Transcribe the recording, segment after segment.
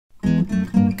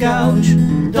couch.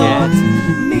 Taught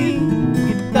me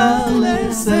guitar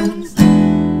lessons.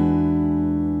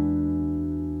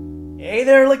 Hey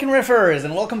there, Licknriffers,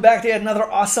 and welcome back to yet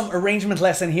another awesome arrangement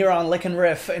lesson here on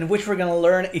Licknriff, in which we're going to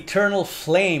learn Eternal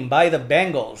Flame by the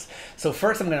Bangles. So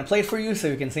first I'm going to play it for you so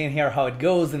you can see and hear how it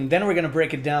goes, and then we're going to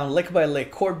break it down lick by lick,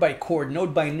 chord by chord,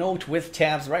 note by note with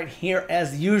tabs right here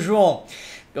as usual.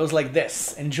 It goes like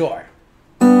this. Enjoy.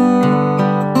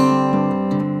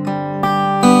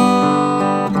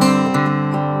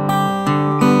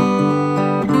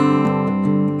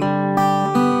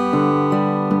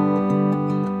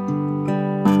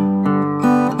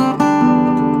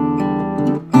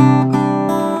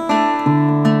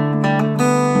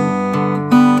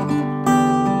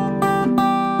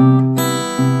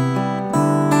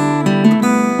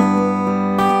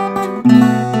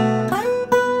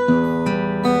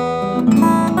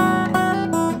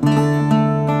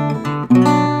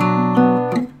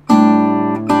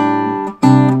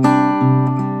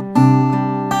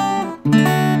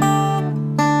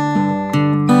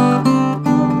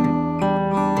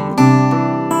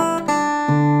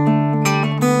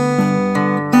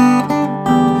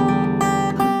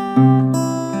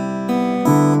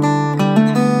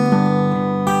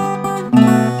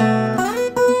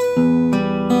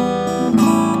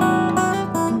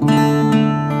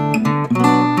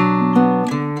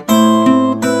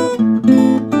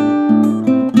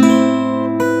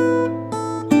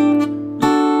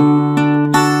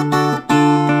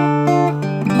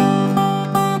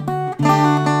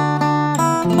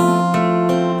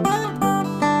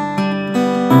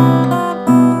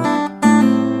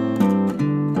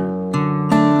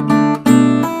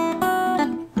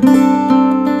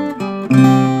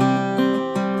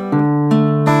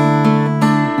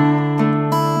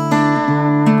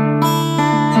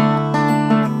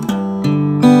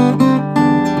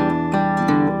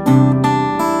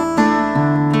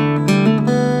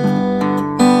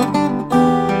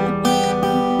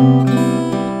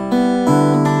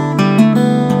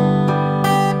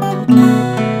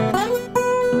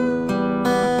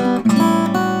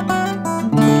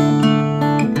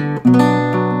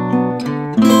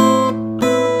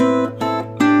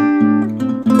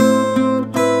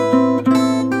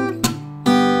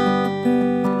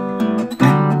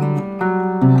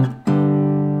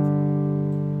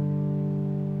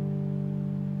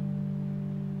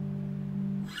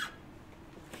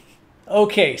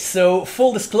 Okay, so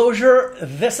full disclosure,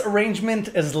 this arrangement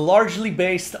is largely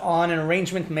based on an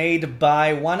arrangement made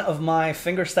by one of my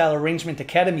Fingerstyle Arrangement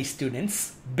Academy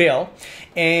students, Bill,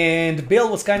 and Bill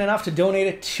was kind enough to donate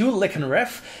it to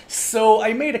Licknriff, so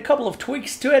I made a couple of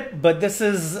tweaks to it, but this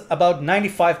is about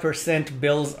 95%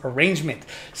 Bill's arrangement.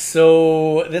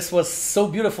 So this was so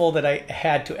beautiful that I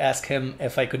had to ask him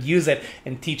if I could use it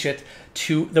and teach it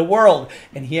to the world,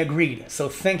 and he agreed. So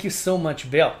thank you so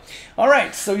much, Bill. All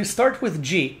right, so you start with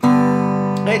G,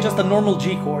 okay, just a normal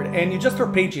G chord, and you just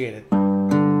arpeggiate it.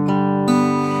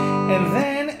 And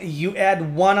then you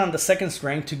add 1 on the second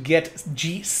string to get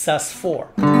G sus4.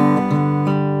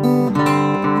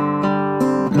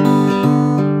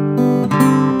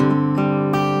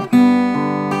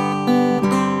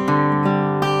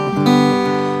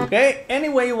 Okay, any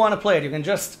way you want to play it. You can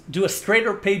just do a straight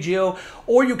arpeggio,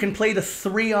 or you can play the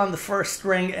 3 on the first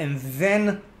string and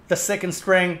then the second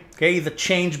string, okay, the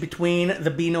change between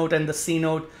the B note and the C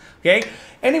note, okay?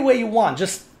 Any way you want,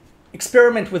 just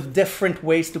experiment with different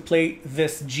ways to play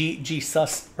this G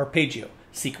sus arpeggio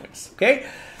sequence, okay?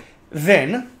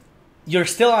 Then you're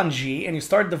still on G and you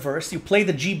start the verse, you play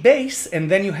the G bass, and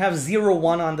then you have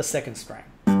 0-1 on the second string.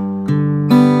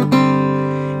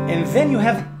 And then you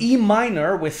have E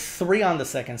minor with 3 on the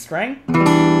second string,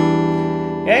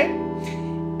 okay?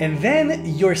 And then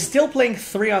you're still playing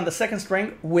 3 on the second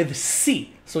string with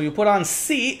C. So you put on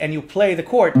C and you play the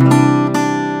chord,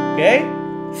 okay?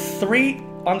 3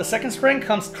 on the second string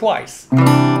comes twice.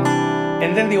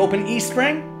 And then the open E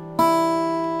string.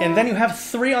 And then you have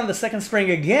 3 on the second string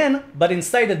again, but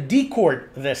inside a D chord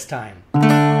this time,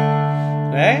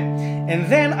 okay? And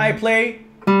then I play,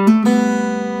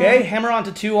 okay, hammer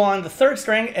onto 2 on the third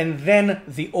string, and then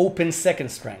the open second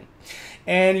string.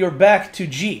 And you're back to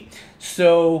G.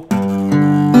 So,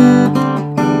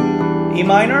 E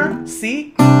minor,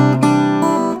 C,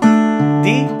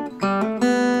 D,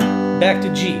 back to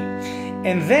G.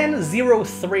 And then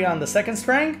 0-3 on the second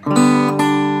string.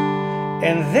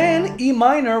 And then E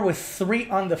minor with 3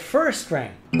 on the first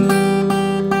string. 3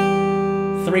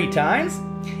 times.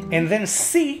 And then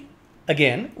C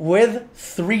again with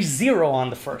 3-0 on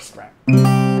the first string.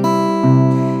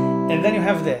 And then you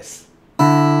have this.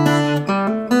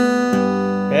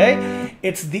 Okay?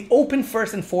 it's the open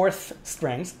first and fourth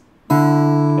strings,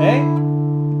 okay,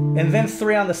 and then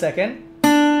 3 on the second,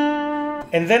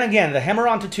 and then again the hammer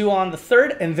onto 2 on the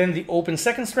third, and then the open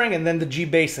second string, and then the G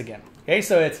bass again. Okay,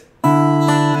 so it's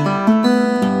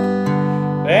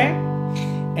okay,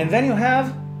 and then you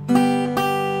have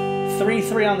 3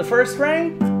 3 on the first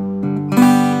string,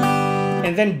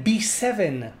 and then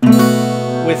B7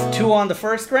 with 2 on the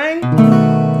first string,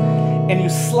 and you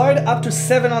slide up to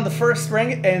 7 on the first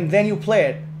string, and then you play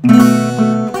it.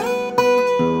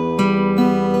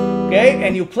 Okay,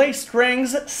 and you play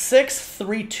strings 6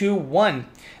 3 2 1.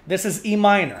 This is E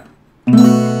minor.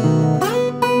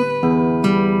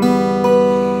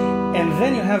 And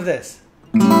then you have this.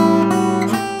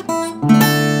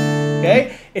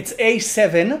 Okay, it's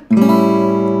A7,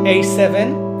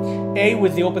 A7, A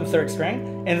with the open third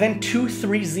string, and then 2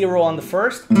 3 0 on the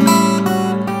first,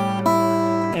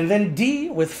 and then D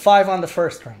with 5 on the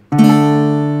first string.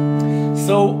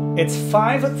 So it's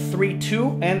 5 3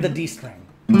 2 and the D string.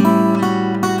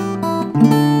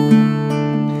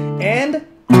 And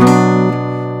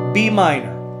B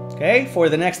minor. Okay, for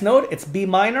the next note, it's B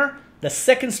minor. The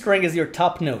second string is your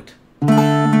top note.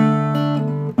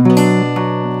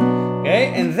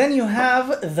 Okay, and then you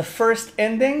have the first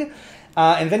ending,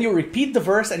 and then you repeat the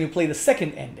verse and you play the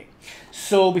second ending.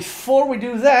 So before we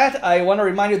do that, I want to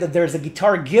remind you that there's a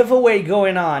guitar giveaway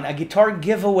going on, a guitar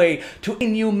giveaway to a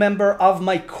new member of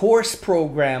my course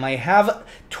program. I have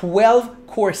 12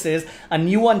 courses. A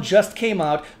new one just came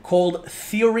out called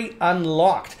Theory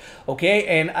Unlocked. Okay,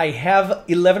 and I have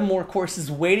 11 more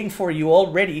courses waiting for you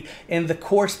already in the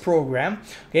course program.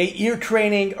 Okay, ear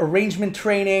training, arrangement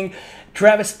training,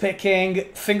 Travis picking,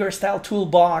 fingerstyle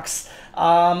toolbox,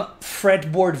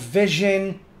 fretboard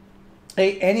vision,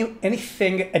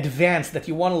 anything advanced that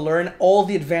you want to learn. All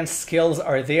the advanced skills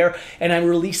are there, and I'm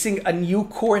releasing a new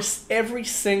course every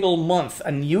single month.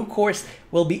 A new course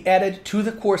will be added to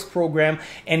the course program,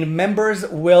 and members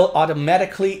will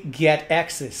automatically get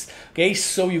access. Okay,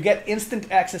 so you get instant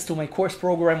access to my course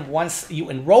program once you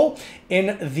enroll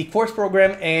in the course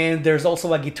program, and there's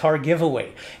also a guitar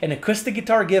giveaway, an acoustic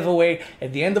guitar giveaway.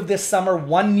 At the end of this summer,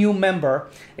 one new member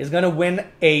is going to win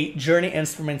a Journey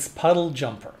Instruments puddle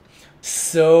jumper.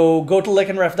 So go to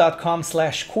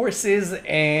licknriff.com/courses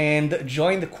and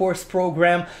join the course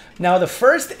program. Now the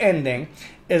first ending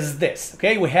is this.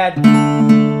 Okay, we had, and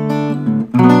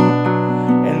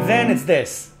then it's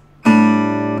this.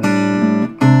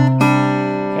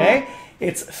 Okay,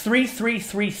 it's 3 3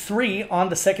 3 3 on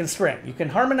the second string. You can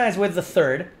harmonize with the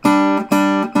third.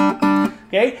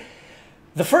 Okay,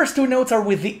 the first two notes are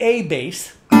with the A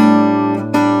bass,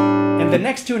 and the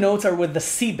next two notes are with the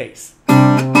C bass.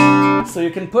 So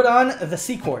you can put on the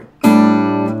C chord.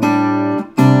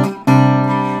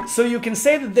 So you can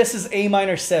say that this is A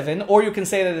minor 7, or you can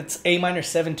say that it's A minor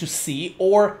 7 to C,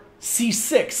 or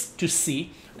C6 to C.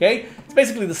 Okay, it's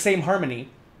basically the same harmony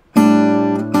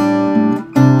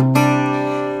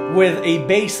with a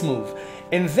bass move.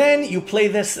 And then you play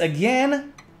this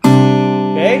again,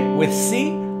 okay, with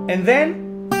C, and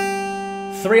then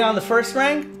 3 on the first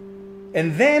string,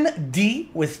 and then D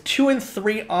with 2 and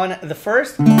 3 on the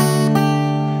first,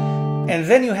 and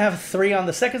then you have 3 on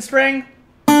the second string,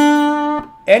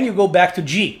 and you go back to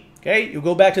G. Okay, you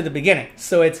go back to the beginning.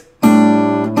 So it's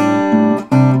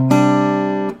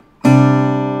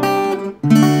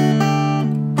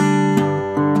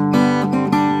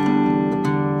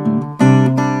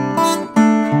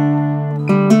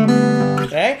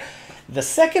okay. The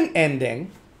second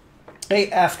ending, okay,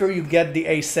 after you get the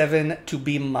A7 to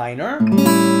B minor,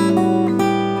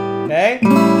 okay,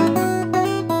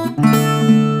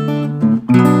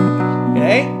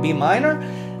 okay, B minor.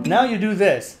 Now you do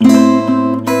this.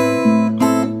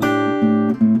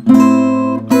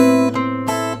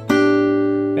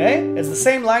 Okay, it's the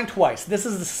same line twice. This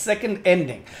is the second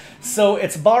ending. So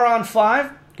it's bar on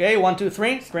 5. Okay, 1 2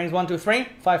 3, strings 1 2 3,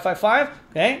 5 5 5.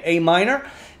 Okay, A minor,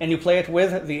 and you play it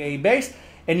with the A bass,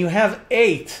 and you have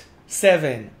 8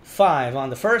 7 5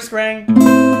 on the first string,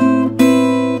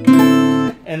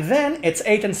 and then it's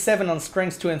 8 and 7 on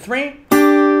strings 2 and 3,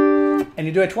 and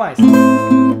you do it twice.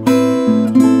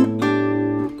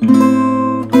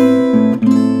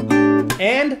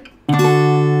 And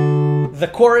the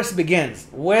chorus begins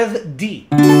with D.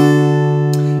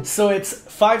 So it's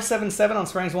 5 7 7 on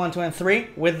strings 1 2 and 3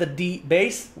 with the D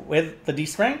bass, with the D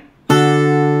string,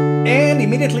 and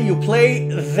immediately you play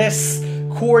this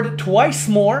chord twice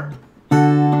more,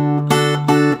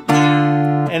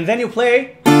 and then you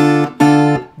play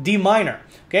D minor.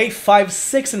 Okay, 5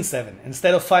 6 and 7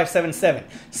 instead of 5 7 7.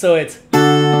 So it's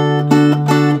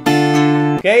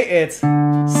okay, it's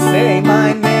say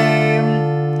my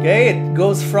name, Okay, it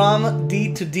goes from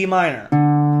D to D minor.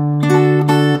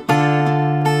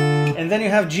 And then you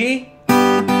have G.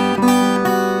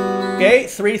 Okay,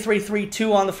 3, 3, 3,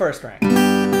 2 on the first string.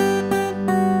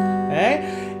 Okay,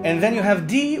 and then you have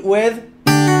D with,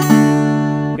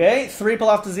 okay, 3 pull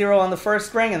off to 0 on the first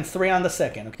string and 3 on the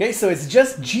second. Okay, so it's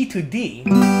just G to D.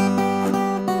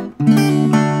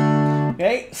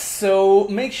 Okay, so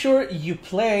make sure you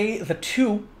play the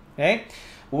 2, okay,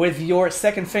 with your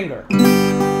second finger.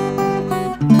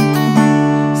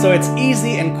 So it's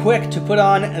easy and quick to put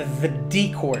on the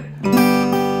D chord.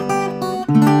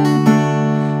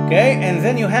 Okay, and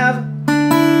then you have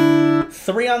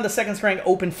 3 on the second string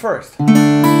open first.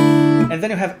 And then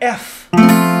you have F.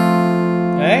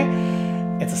 Okay,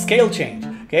 it's a scale change.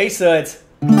 Okay, so it's,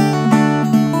 and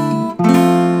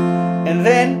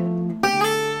then,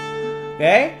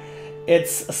 okay,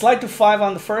 it's a slide to 5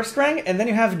 on the first string, and then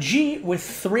you have G with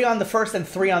 3 on the first and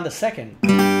 3 on the second.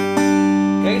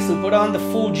 Okay, so put on the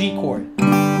full G chord.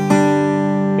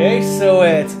 Okay, so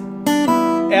it's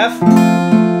F,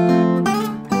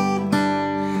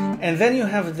 and then you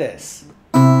have this.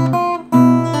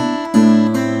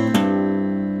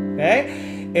 Okay,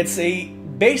 it's a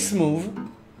bass move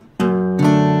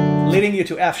leading you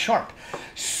to F sharp.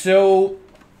 So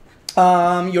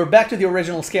you're back to the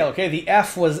original scale. Okay, the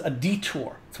F was a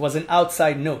detour. It was an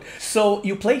outside note. So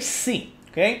you play C.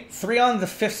 Okay, 3 on the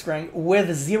 5th string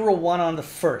with 0, 1 on the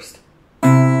 1st.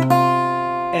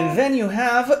 And then you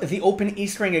have the open E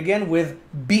string again with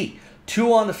B,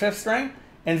 2 on the 5th string,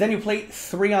 and then you play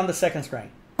 3 on the 2nd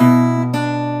string.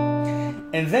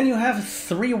 And then you have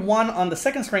 3, 1 on the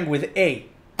 2nd string with A.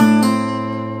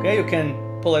 Okay, you can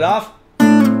pull it off,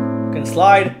 you can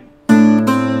slide,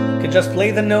 you can just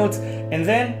play the notes, and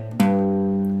then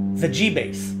the G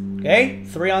bass. Okay,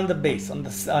 3 on the bass on the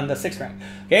 6th string.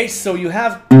 Okay, so you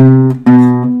have,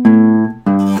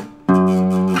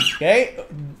 okay,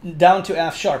 down to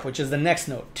F sharp, which is the next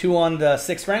note. 2 on the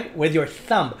 6th string with your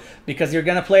thumb, because you're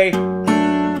gonna play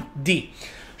D.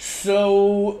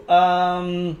 So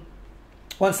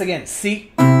once again,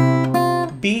 C,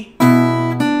 B,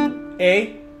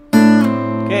 A.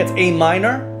 Okay, it's A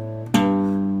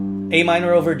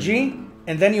minor over G,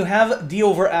 and then you have D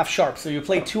over F sharp. So you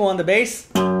play 2 on the bass.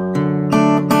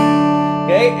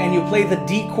 Okay, and you play the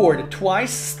D chord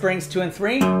twice, strings 2 and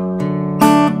 3.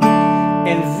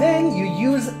 And then you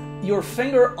use your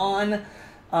finger on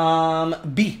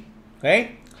B.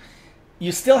 Okay,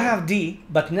 you still have D,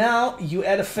 but now you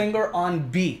add a finger on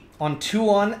B, on 2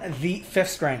 on the 5th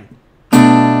string.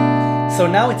 So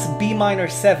now it's B minor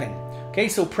 7. Okay,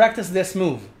 so practice this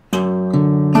move.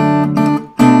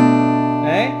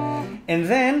 Okay, and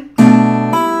then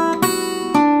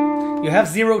you have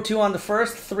 0, 2 on the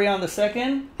first, 3 on the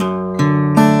second.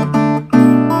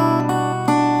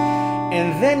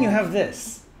 And then you have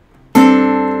this.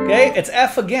 Okay, it's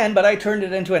F again, but I turned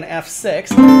it into an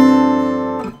F6.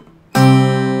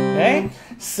 Okay,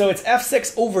 so it's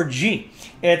F6 over G.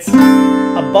 It's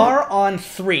a bar on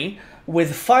 3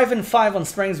 with 5 and 5 on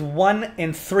strings 1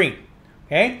 and 3.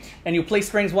 Okay, and you play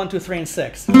strings 1, 2, 3, and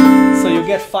 6. So you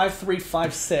get 5, 3,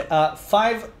 5, 6,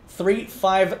 5, 3,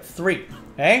 5, 3.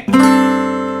 Okay,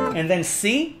 and then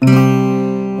C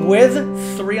with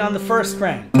 3 on the first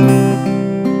string,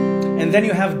 and then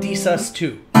you have D sus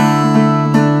 2.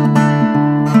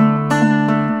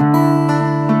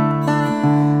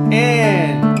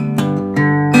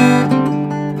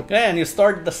 And you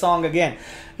start the song again.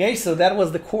 Okay, so that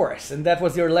was the course, and that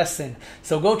was your lesson.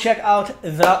 So go check out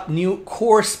the new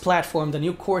course platform, the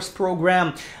new course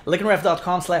program,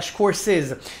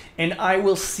 licknriff.com/courses, and I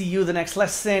will see you the next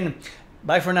lesson.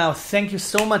 Bye for now. Thank you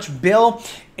so much, Bill,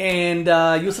 and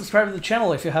you subscribe to the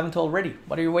channel if you haven't already.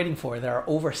 What are you waiting for? There are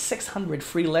over 600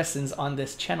 free lessons on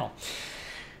this channel.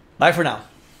 Bye for now.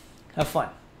 Have fun.